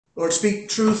Lord, speak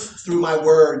truth through my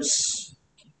words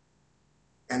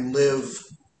and live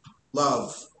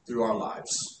love through our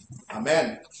lives.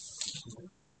 Amen.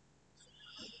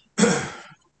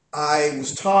 I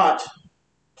was taught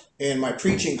in my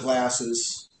preaching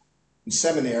classes in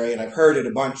seminary, and I've heard it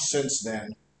a bunch since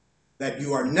then, that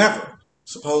you are never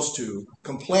supposed to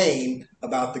complain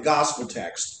about the gospel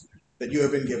text that you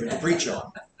have been given to preach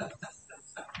on.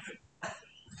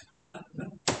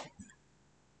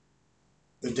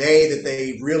 The day that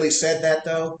they really said that,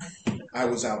 though, I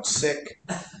was out sick.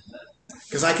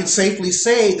 Because I can safely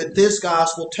say that this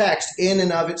gospel text in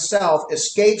and of itself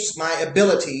escapes my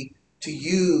ability to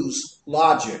use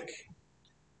logic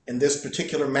in this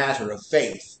particular matter of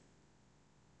faith.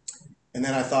 And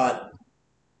then I thought,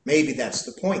 maybe that's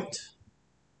the point.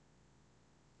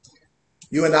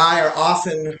 You and I are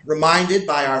often reminded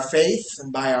by our faith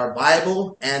and by our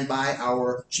Bible and by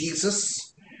our Jesus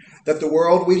that the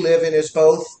world we live in is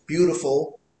both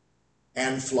beautiful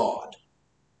and flawed.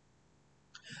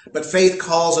 But faith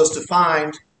calls us to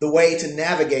find the way to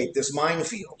navigate this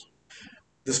minefield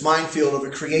of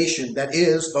a creation that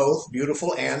is both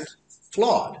beautiful and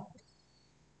flawed.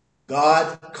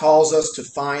 God calls us to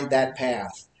find that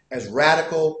path, as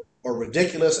radical or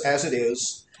ridiculous as it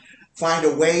is, find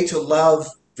a way to love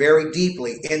very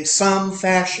deeply, in some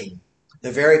fashion,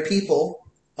 the very people,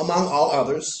 among all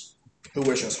others, who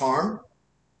wish us harm,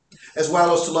 as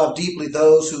well as to love deeply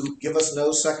those who give us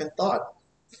no second thought,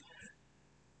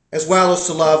 as well as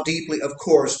to love deeply, of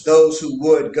course, those who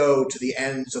would go to the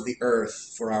ends of the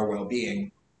earth for our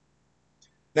well-being.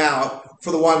 Now,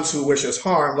 for the ones who wish us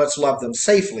harm, let's love them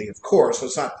safely, of course.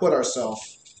 Let's not put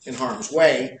ourselves in harm's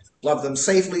way. Love them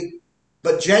safely,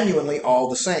 but genuinely all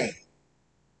the same.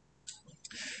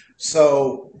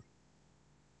 So,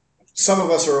 some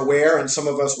of us are aware, and some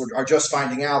of us are just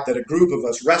finding out that a group of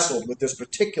us wrestled with this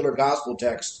particular gospel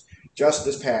text just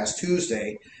this past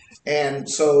Tuesday. And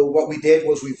so what we did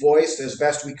was we voiced as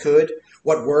best we could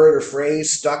what word or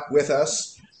phrase stuck with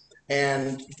us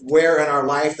and where in our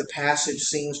life the passage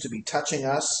seems to be touching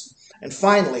us. And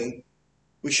finally,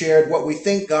 we shared what we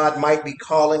think God might be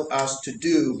calling us to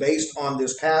do based on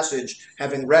this passage,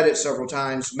 having read it several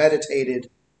times, meditated,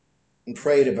 and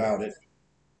prayed about it.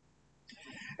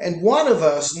 And one of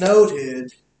us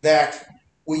noted that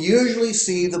we usually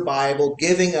see the Bible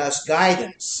giving us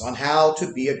guidance on how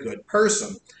to be a good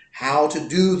person, how to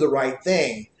do the right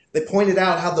thing. They pointed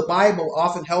out how the Bible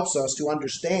often helps us to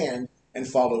understand and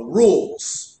follow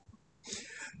rules.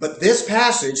 But this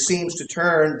passage seems to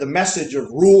turn the message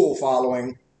of rule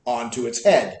following onto its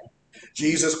head.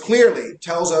 Jesus clearly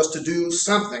tells us to do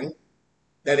something.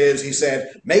 That is, he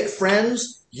said, make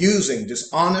friends using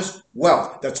dishonest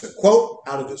wealth. That's a quote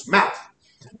out of his mouth.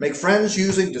 Make friends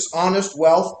using dishonest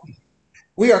wealth.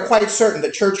 We are quite certain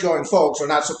that church-going folks are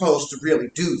not supposed to really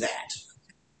do that.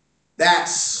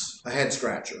 That's a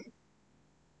head-scratcher.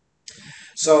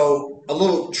 So a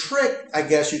little trick, I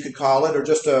guess you could call it, or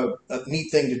just a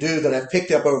neat thing to do that I've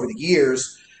picked up over the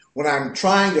years when I'm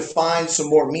trying to find some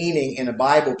more meaning in a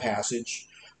Bible passage,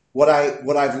 what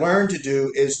I've learned to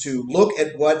do is to look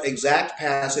at what exact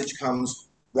passage comes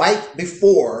right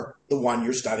before the one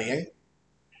you're studying,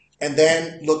 and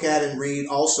then look at and read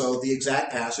also the exact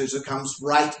passage that comes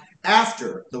right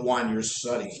after the one you're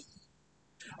studying.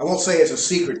 I won't say it's a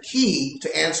secret key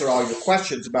to answer all your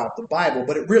questions about the Bible,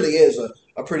 but it really is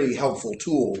a pretty helpful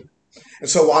tool. And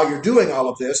so while you're doing all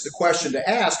of this, the question to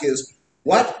ask is,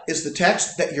 what is the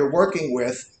text that you're working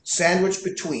with sandwiched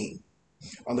between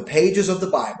on the pages of the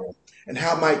Bible, and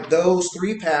how might those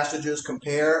three passages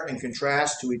compare and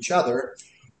contrast to each other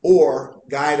or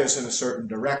guide us in a certain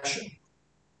direction?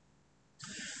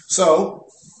 So,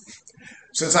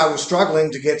 since I was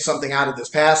struggling to get something out of this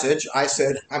passage, I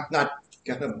said, I'm going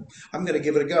to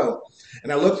give it a go.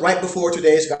 And I looked right before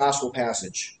today's gospel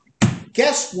passage.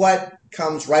 Guess what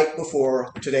comes right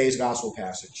before today's gospel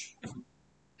passage?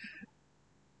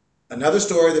 Another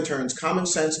story that turns common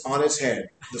sense on its head.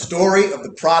 The story of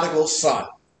the prodigal son.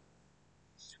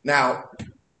 Now,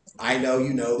 I know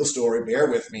you know the story,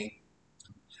 bear with me.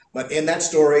 But in that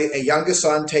story, a youngest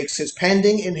son takes his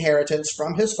pending inheritance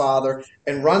from his father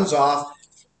and runs off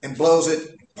and blows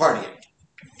it partying.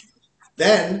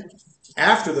 Then,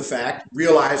 after the fact,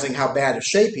 realizing how bad a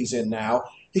shape he's in now,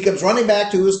 he comes running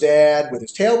back to his dad with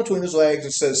his tail between his legs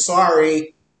and says,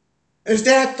 sorry. And his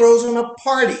dad throws him a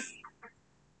party.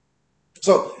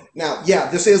 So, now,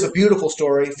 yeah, this is a beautiful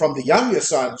story from the youngest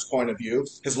son's point of view.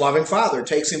 His loving father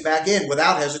takes him back in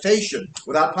without hesitation,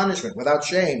 without punishment, without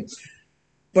shame.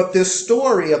 But this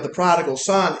story of the prodigal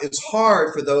son is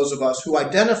hard for those of us who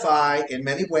identify in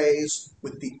many ways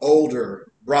with the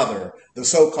older brother, the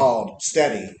so-called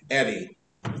steady Eddie,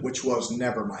 which was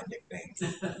never my nickname.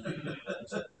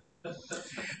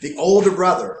 The older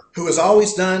brother, who has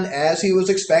always done as he was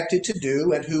expected to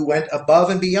do and who went above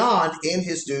and beyond in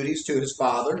his duties to his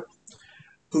father,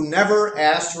 who never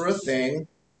asked for a thing.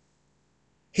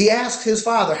 He asked his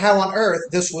father how on earth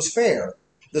this was fair.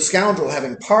 The scoundrel,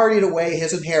 having partied away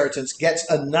his inheritance, gets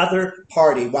another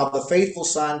party, while the faithful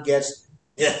son gets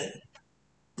nothing.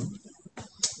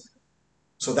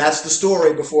 So that's the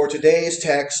story before today's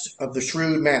text of the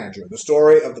shrewd manager, the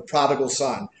story of the prodigal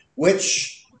son,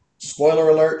 which, spoiler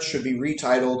alert, should be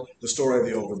retitled The Story of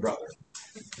the Older Brother.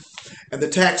 And the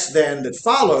text then that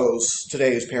follows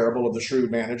today's parable of the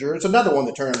shrewd manager is another one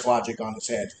that turns logic on its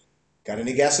head. Got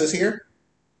any guesses here?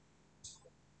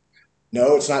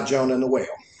 No, it's not Jonah and the whale.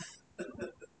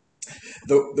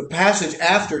 The passage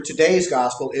after today's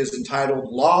gospel is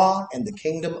entitled Law and the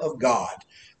Kingdom of God.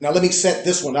 Now let me set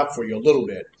this one up for you a little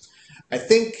bit. I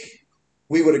think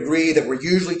we would agree that we're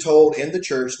usually told in the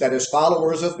church that as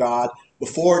followers of God,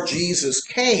 before Jesus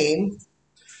came,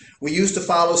 we used to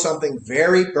follow something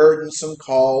very burdensome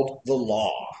called the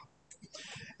law.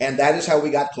 And that is how we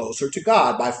got closer to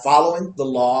God, by following the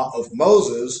law of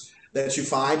Moses that you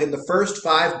find in the first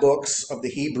 5 books of the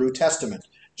Hebrew Testament: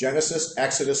 Genesis,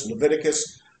 Exodus,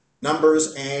 Leviticus,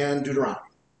 Numbers, and Deuteronomy.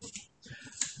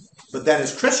 But then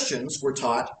as Christians, we're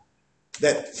taught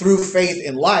that through faith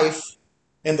in life,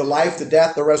 in the life, the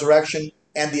death, the resurrection,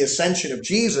 and the ascension of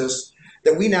Jesus,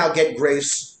 that we now get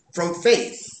grace from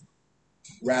faith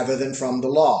rather than from the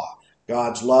law.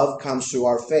 God's love comes through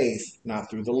our faith, not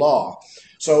through the law.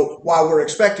 So while we're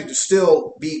expected to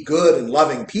still be good and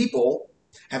loving people,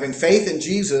 having faith in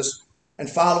Jesus and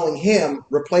following him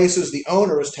replaces the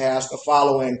onerous task of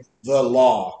following the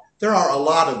law. There are a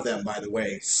lot of them, by the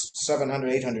way,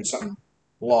 700, 800 something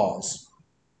laws.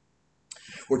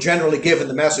 We're generally given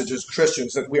the message as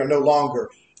Christians that we are no longer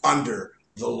under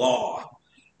the law,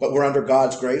 but we're under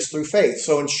God's grace through faith.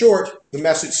 So in short, the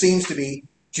message seems to be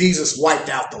Jesus wiped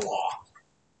out the law.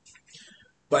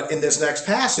 But in this next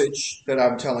passage that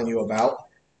I'm telling you about,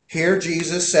 here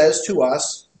Jesus says to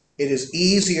us, it is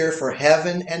easier for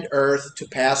heaven and earth to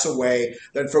pass away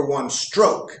than for one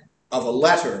stroke of a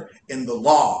letter in the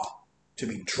law to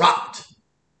be dropped.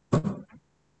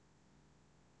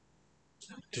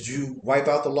 Did you wipe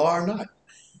out the law or not?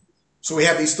 So we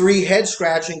have these 3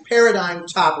 head-scratching,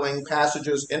 paradigm-toppling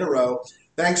passages in a row,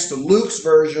 thanks to Luke's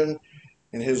version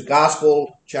in his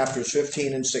Gospel, chapters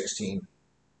 15 and 16.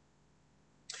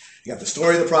 You got the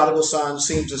story of the prodigal son,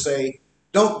 seems to say,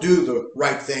 don't do the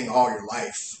right thing all your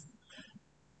life.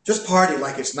 Just party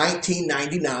like it's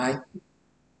 1999,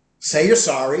 say you're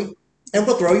sorry, and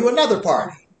we'll throw you another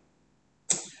party.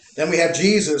 Then we have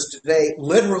Jesus today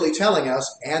literally telling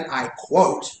us, and I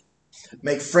quote,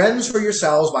 make friends for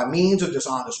yourselves by means of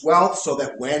dishonest wealth, so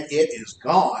that when it is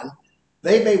gone,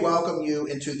 they may welcome you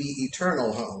into the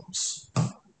eternal homes.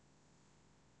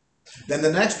 Then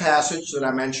the next passage that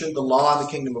I mentioned, the law and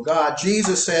the kingdom of God,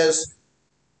 Jesus says,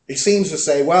 he seems to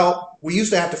say, well, we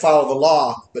used to have to follow the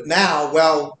law, but now,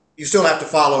 well, you still have to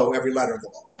follow every letter of the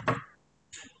law.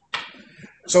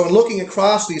 So in looking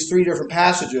across these 3 different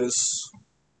passages,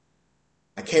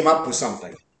 I came up with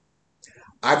something.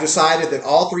 I've decided that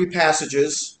all 3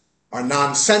 passages are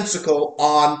nonsensical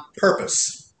on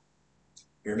purpose.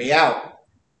 Hear me out.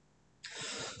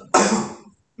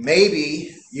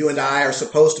 Maybe you and I are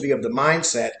supposed to be of the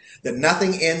mindset that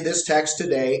nothing in this text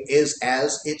today is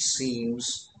as it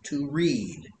seems to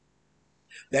read.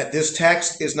 That this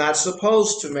text is not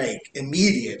supposed to make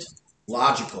immediate,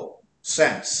 logical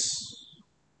sense.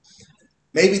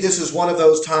 Maybe this is one of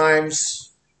those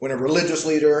times when a religious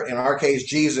leader, in our case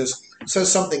Jesus,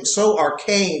 says something so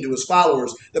arcane to his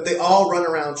followers that they all run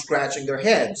around scratching their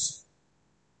heads.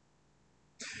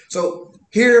 So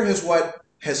here is what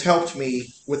has helped me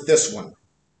with this one.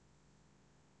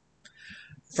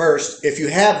 First, if you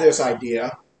have this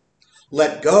idea,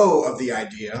 let go of the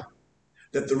idea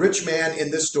that the rich man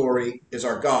in this story is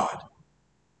our God.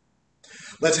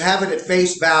 Let's have it at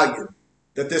face value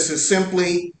that this is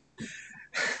simply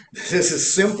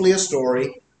a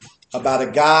story about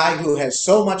a guy who has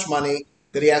so much money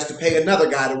that he has to pay another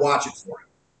guy to watch it for him.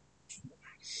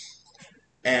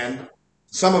 And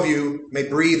some of you may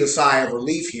breathe a sigh of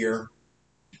relief here.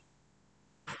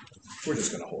 We're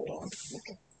just going to hold on.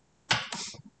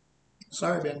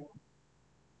 Sorry, Ben.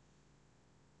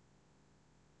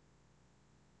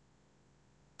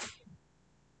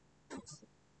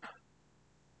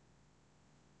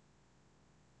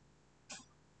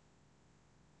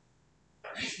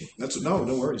 No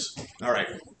worries. All right.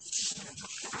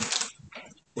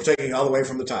 We're taking it all the way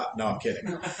from the top. No, I'm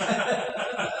kidding.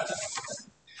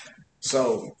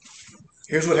 So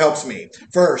here's what helps me.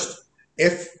 First,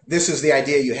 if this is the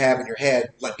idea you have in your head,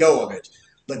 let go of it.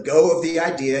 Let go of the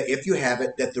idea, if you have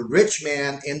it, that the rich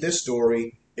man in this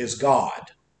story is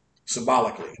God,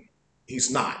 symbolically. He's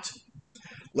not.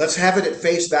 Let's have it at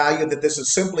face value that this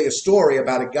is simply a story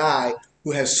about a guy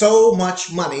who has so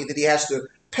much money that he has to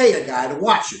pay a guy to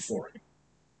watch it for him.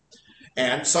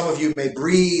 And some of you may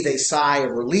breathe a sigh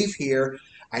of relief here.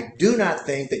 I do not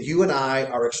think that you and I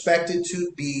are expected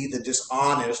to be the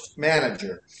dishonest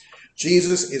manager.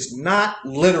 Jesus is not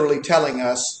literally telling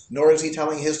us, nor is he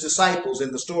telling his disciples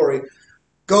in the story,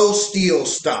 go steal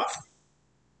stuff.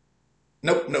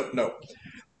 Nope.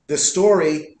 The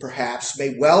story, perhaps,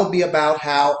 may well be about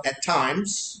how, at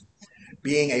times,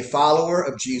 being a follower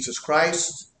of Jesus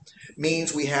Christ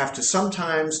means we have to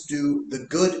sometimes do the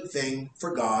good thing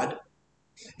for God,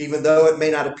 even though it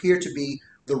may not appear to be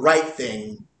the right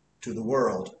thing to the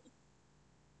world.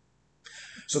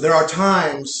 So there are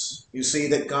times, you see,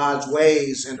 that God's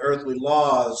ways and earthly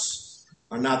laws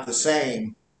are not the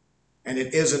same, and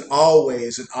it isn't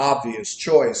always an obvious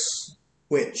choice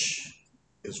which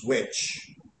is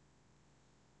which.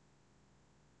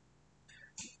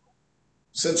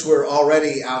 Since we're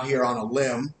already out here on a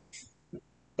limb,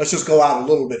 let's just go out a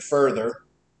little bit further.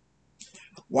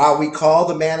 While we call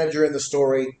the manager in the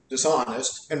story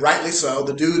dishonest, and rightly so,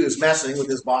 the dude is messing with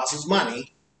his boss's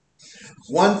money,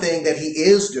 one thing that he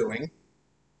is doing,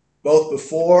 both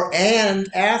before and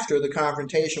after the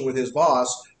confrontation with his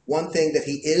boss, one thing that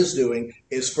he is doing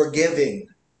is forgiving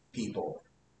people.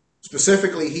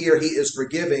 Specifically here, he is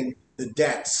forgiving the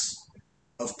debts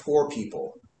of poor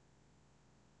people.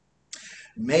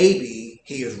 Maybe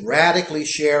he is radically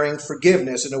sharing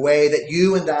forgiveness in a way that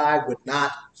you and I would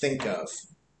not think of.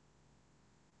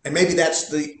 And maybe that's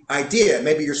the idea.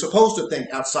 Maybe you're supposed to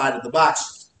think outside of the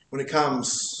box when it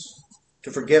comes to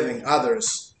forgiving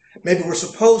others. Maybe we're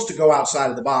supposed to go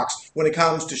outside of the box when it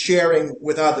comes to sharing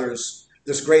with others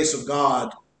this grace of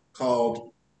God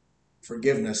called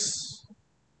forgiveness.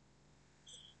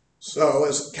 So,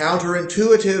 as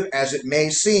counterintuitive as it may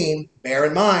seem, bear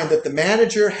in mind that the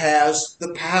manager has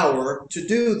the power to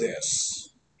do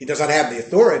this. He does not have the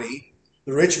authority.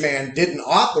 The rich man didn't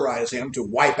authorize him to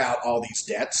wipe out all these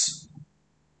debts.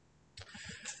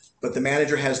 But the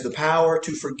manager has the power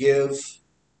to forgive,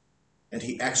 and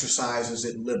he exercises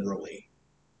it liberally.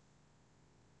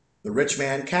 The rich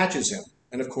man catches him,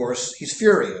 and of course, he's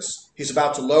furious. He's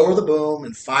about to lower the boom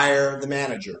and fire the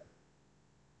manager.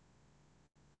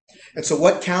 And so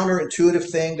what counterintuitive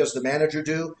thing does the manager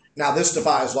do? Now, this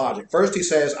defies logic. First, he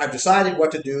says, I've decided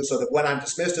what to do so that when I'm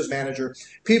dismissed as manager,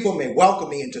 people may welcome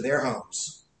me into their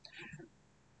homes.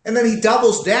 And then he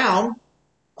doubles down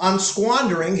on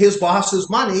squandering his boss's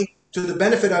money to the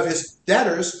benefit of his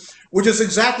debtors, which is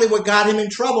exactly what got him in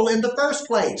trouble in the first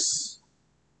place.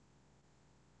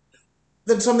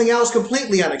 Then something else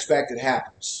completely unexpected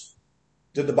happens.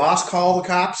 Did the boss call the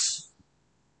cops?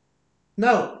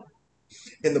 No.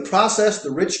 In the process, the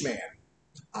rich man,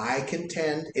 I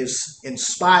contend, is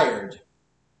inspired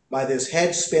by this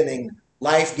head-spinning,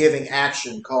 life-giving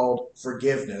action called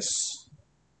forgiveness.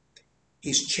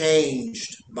 He's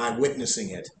changed by witnessing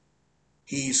it.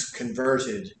 He's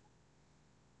converted.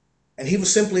 And he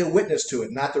was simply a witness to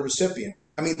it, not the recipient.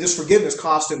 I mean, this forgiveness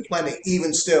cost him plenty.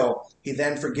 Even still, he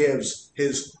then forgives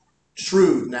his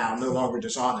shrewd, now no longer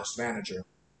dishonest manager.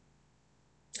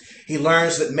 He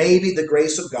learns that maybe the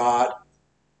grace of God,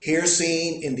 here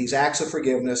seen in these acts of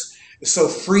forgiveness, is so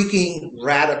freaking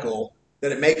radical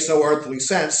that it makes no earthly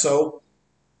sense, so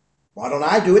why don't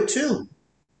I do it too?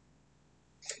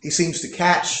 He seems to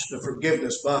catch the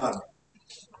forgiveness bug,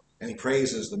 and he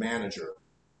praises the manager.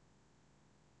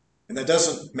 And that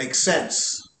doesn't make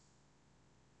sense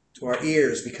to our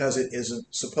ears because it isn't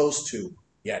supposed to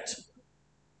yet.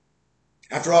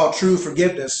 After all, true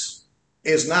forgiveness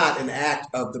is not an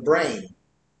act of the brain.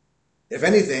 If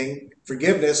anything,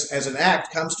 forgiveness as an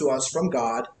act comes to us from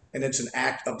God, and it's an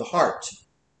act of the heart.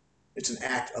 It's an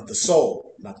act of the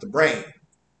soul, not the brain.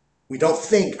 We don't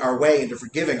think our way into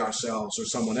forgiving ourselves or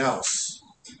someone else.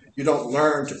 You don't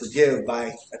learn to forgive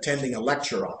by attending a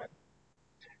lecture on it.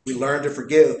 We learn to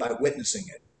forgive by witnessing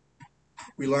it.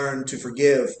 We learn to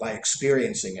forgive by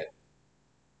experiencing it.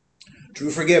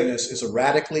 True forgiveness is a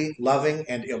radically loving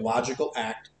and illogical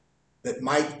act that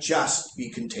might just be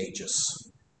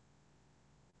contagious.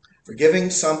 Forgiving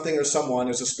something or someone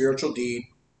is a spiritual deed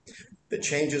that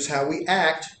changes how we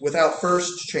act without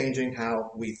first changing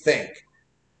how we think.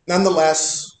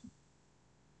 Nonetheless,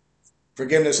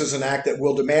 forgiveness is an act that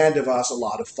will demand of us a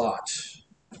lot of thought.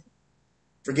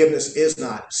 Forgiveness is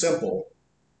not simple.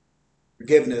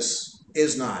 Forgiveness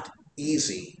is not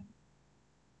easy.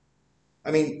 I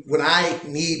mean, when I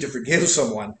need to forgive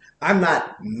someone, I'm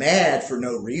not mad for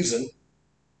no reason.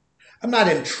 I'm not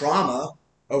in trauma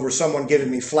over someone giving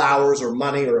me flowers or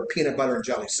money or a peanut butter and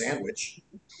jelly sandwich.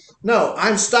 No,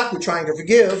 I'm stuck with trying to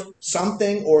forgive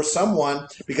something or someone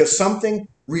because something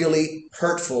really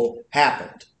hurtful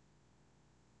happened.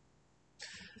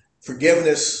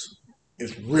 Forgiveness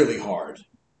is really hard.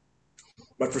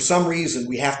 But for some reason,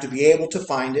 we have to be able to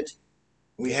find it.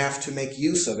 We have to make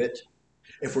use of it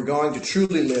if we're going to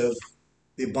truly live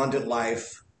the abundant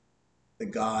life that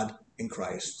God in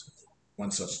Christ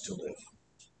wants us to live.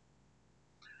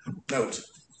 Note,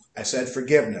 I said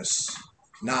forgiveness,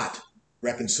 not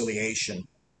reconciliation.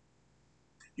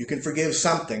 You can forgive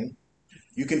something,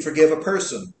 you can forgive a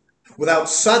person without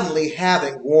suddenly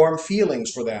having warm feelings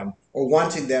for them or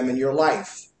wanting them in your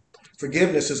life.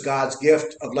 Forgiveness is God's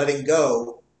gift of letting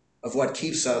go of what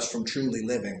keeps us from truly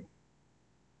living.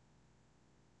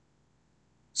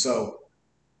 So,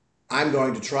 I'm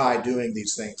going to try doing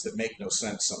these things that make no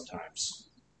sense sometimes,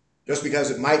 just because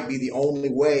it might be the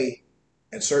only way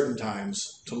at certain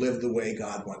times to live the way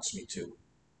God wants me to.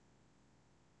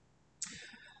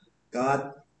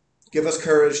 God, give us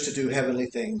courage to do heavenly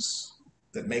things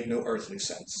that make no earthly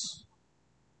sense.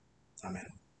 Amen.